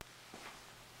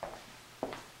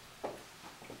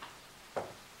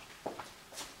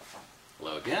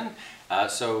again.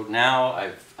 So now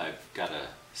I've got a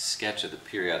sketch of the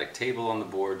periodic table on the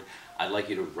board. I'd like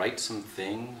you to write some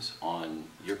things on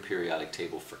your periodic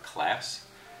table for class.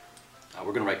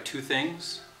 We're going to write two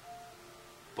things,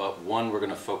 but one we're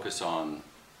going to focus on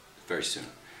very soon.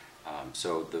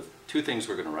 So the two things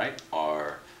we're going to write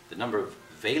are the number of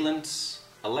valence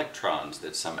electrons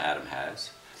that some atom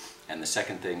has, and the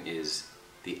second thing is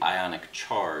the ionic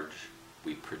charge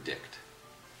we predict.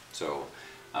 So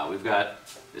we've got,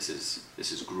 this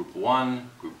is group 1,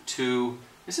 group 2,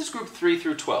 this is group 3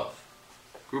 through 12.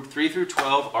 Group 3 through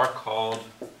 12 are called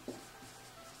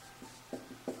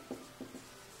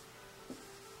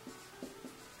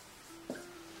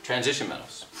transition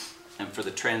metals. And for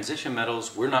the transition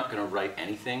metals, we're not going to write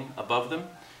anything above them.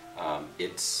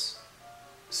 It's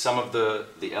some of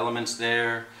the elements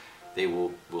there, they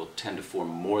will tend to form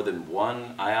more than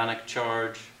one ionic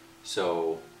charge.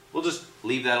 So we'll just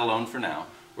leave that alone for now.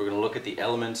 We're going to look at the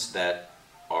elements that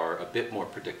are a bit more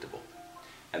predictable.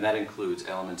 And that includes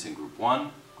elements in group 1,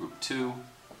 group 2,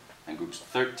 and groups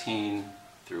 13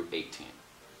 through 18.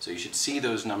 So you should see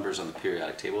those numbers on the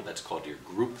periodic table. That's called your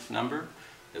group number.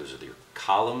 Those are your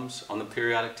columns on the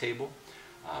periodic table.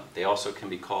 They also can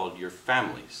be called your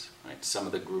families. Right? Some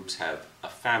of the groups have a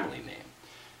family name.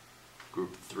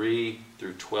 Group 3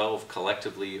 through 12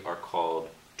 collectively are called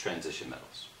transition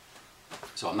metals.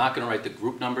 So I'm not going to write the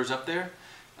group numbers up there.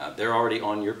 They're already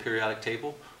on your periodic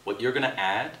table. What you're going to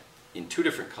add in two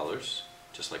different colors,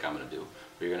 just like I'm going to do,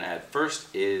 what you're going to add first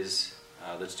is,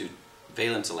 let's do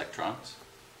valence electrons.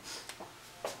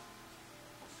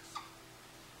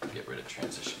 Get rid of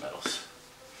transition metals.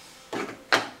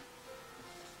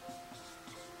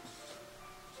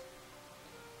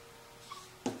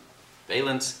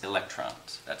 Valence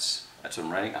electrons. That's what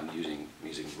I'm writing. I'm using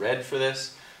red for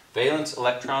this. Valence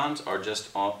electrons are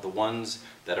just the ones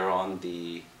that are on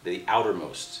the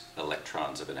outermost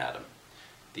electrons of an atom.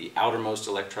 The outermost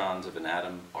electrons of an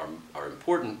atom are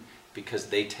important because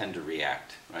they tend to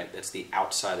react. Right? That's the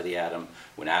outside of the atom.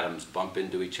 When atoms bump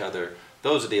into each other,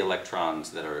 those are the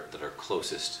electrons that are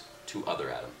closest to other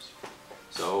atoms.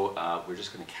 So we're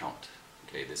just going to count.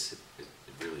 Okay, it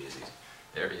really is easy.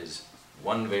 There is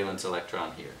one valence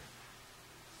electron here.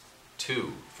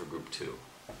 2 for group 2.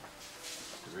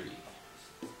 3.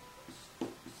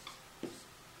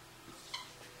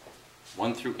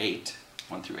 1 through 8.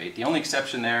 1 through 8. The only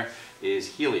exception there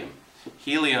is helium.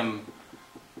 Helium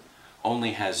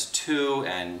only has 2,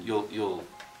 and you'll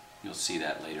see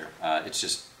that later. It's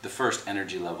just the first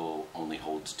energy level only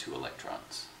holds 2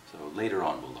 electrons. So later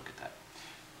on we'll look at that.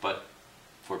 But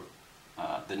for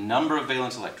the number of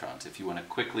valence electrons, if you want to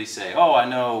quickly say, oh, I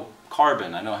know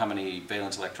carbon, I know how many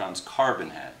valence electrons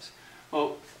carbon has.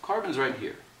 Well, carbon's right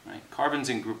here, right? Carbon's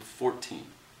in group 14.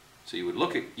 So you would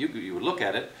look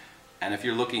at it, and if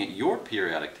you're looking at your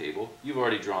periodic table, you've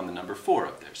already drawn the number 4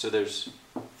 up there. So there's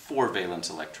 4 valence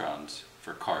electrons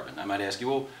for carbon. I might ask you,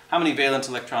 well, how many valence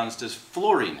electrons does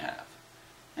fluorine have?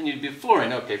 And you'd be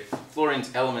fluorine. Okay,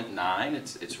 fluorine's element 9.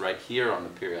 It's right here on the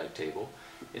periodic table.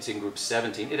 It's in group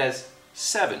 17. It has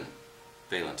 7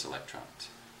 valence electrons.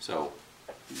 So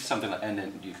something like, and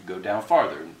then you could go down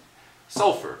farther.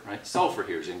 Sulfur, right? Sulfur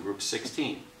here is in group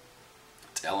 16.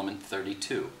 It's element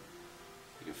 32. You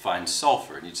can find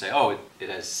sulfur, and you'd say, oh, it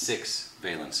has 6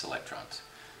 valence electrons.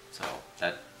 So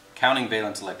that counting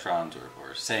valence electrons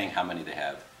or saying how many they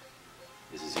have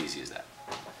is as easy as that.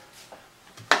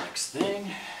 Next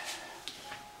thing.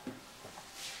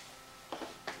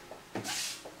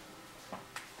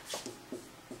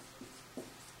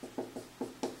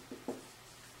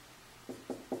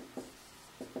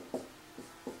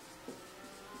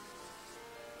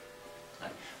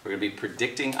 We're going to be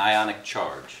predicting ionic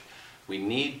charge. We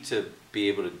need to be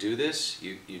able to do this.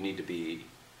 You need to be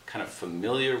kind of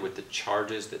familiar with the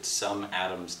charges that some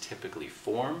atoms typically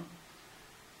form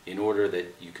in order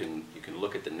that you can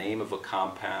look at the name of a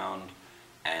compound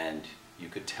and you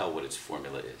could tell what its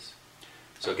formula is.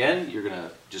 So again, you're going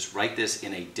to just write this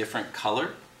in a different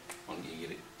color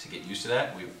to get used to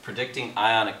that. We're predicting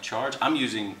ionic charge. I'm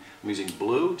using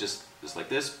blue, just like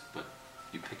this, but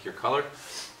you pick your color.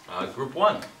 Group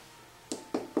 1.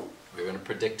 We're going to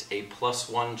predict a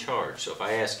 +1 charge. So if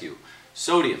I ask you,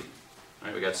 sodium,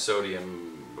 right, we got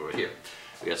sodium over here.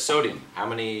 We got sodium.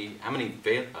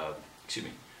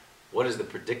 What is the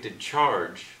predicted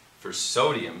charge for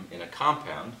sodium in a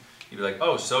compound? You'd be like,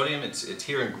 oh, sodium, it's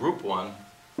here in group 1.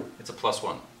 It's a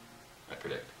 +1, I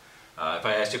predict. If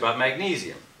I asked you about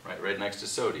magnesium, right next to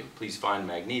sodium, please find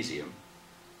magnesium,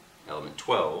 element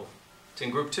 12. It's in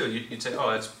group 2. You'd say,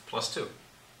 oh, that's +2.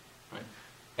 Right?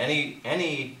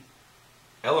 Any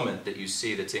element that you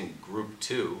see that's in group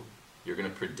 2 you're going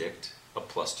to predict a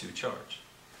 +2 charge.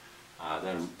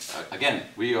 Then again,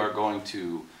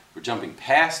 we're jumping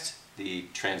past the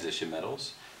transition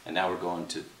metals, and now we're going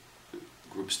to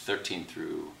groups 13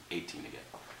 through 18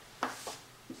 again.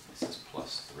 This is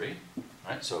 +3,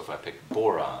 right? So if I pick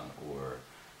boron or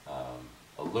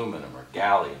aluminum or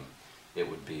gallium, it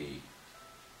would be,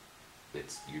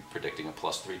 you're predicting a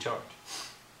 +3 charge.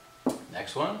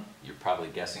 Next one, you're probably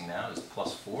guessing now, is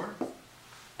 +4.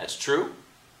 That's true.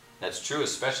 That's true,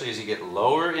 especially as you get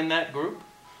lower in that group.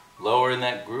 Lower in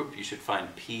that group, you should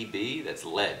find Pb, that's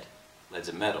lead. Lead's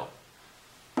a metal.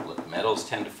 Metals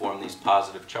tend to form these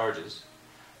positive charges.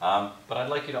 But I'd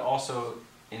like you to also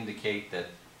indicate that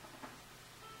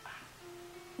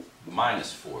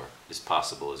 -4 is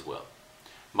possible as well.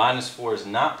 -4 is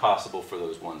not possible for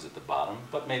those ones at the bottom,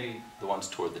 but maybe the ones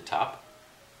toward the top,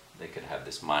 they could have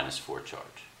this -4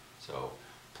 charge. So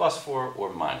 +4 or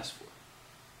 -4.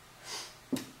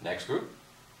 Next group,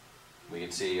 we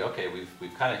can see, okay,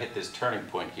 we've kind of hit this turning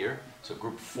point here. So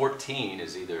group 14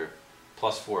 is either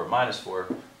 +4 or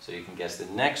 -4, so you can guess the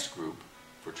next group,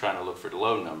 if we're trying to look for the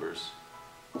low numbers,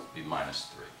 would be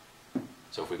 -3.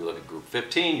 So if we look at group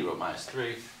 15, you wrote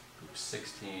 -3, group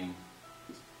 16,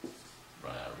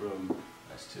 run out of room,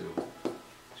 -2.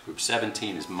 Group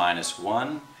 17 is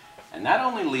 -1, and that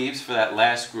only leaves for that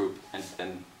last group,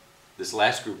 and this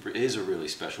last group is a really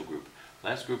special group.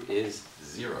 Last group is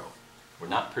 0. We're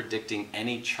not predicting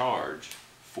any charge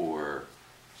for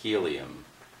helium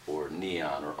or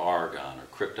neon or argon or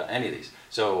krypton, any of these.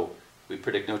 So we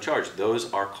predict no charge.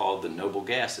 Those are called the noble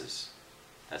gases.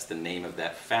 That's the name of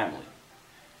that family.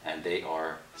 And they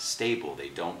are stable. They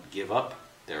don't give up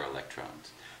their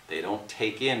electrons. They don't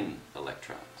take in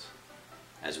electrons.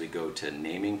 As we go to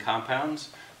naming compounds,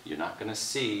 you're not going to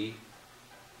see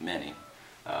many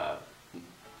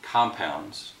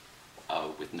compounds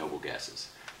with noble gases.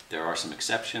 There are some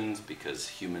exceptions because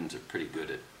humans are pretty good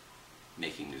at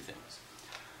making new things.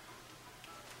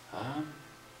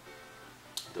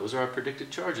 Those are our predicted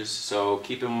charges. So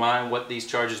keep in mind what these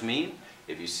charges mean.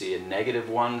 If you see a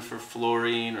 -1 for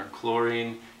fluorine or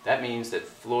chlorine, that means that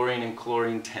fluorine and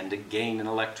chlorine tend to gain an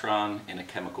electron in a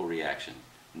chemical reaction.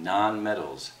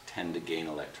 Non-metals tend to gain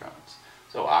electrons.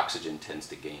 So oxygen tends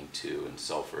to gain 2, and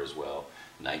sulfur as well.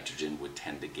 Nitrogen would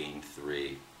tend to gain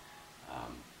 3.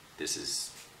 This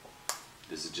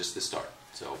is just the start.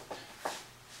 So,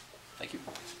 thank you.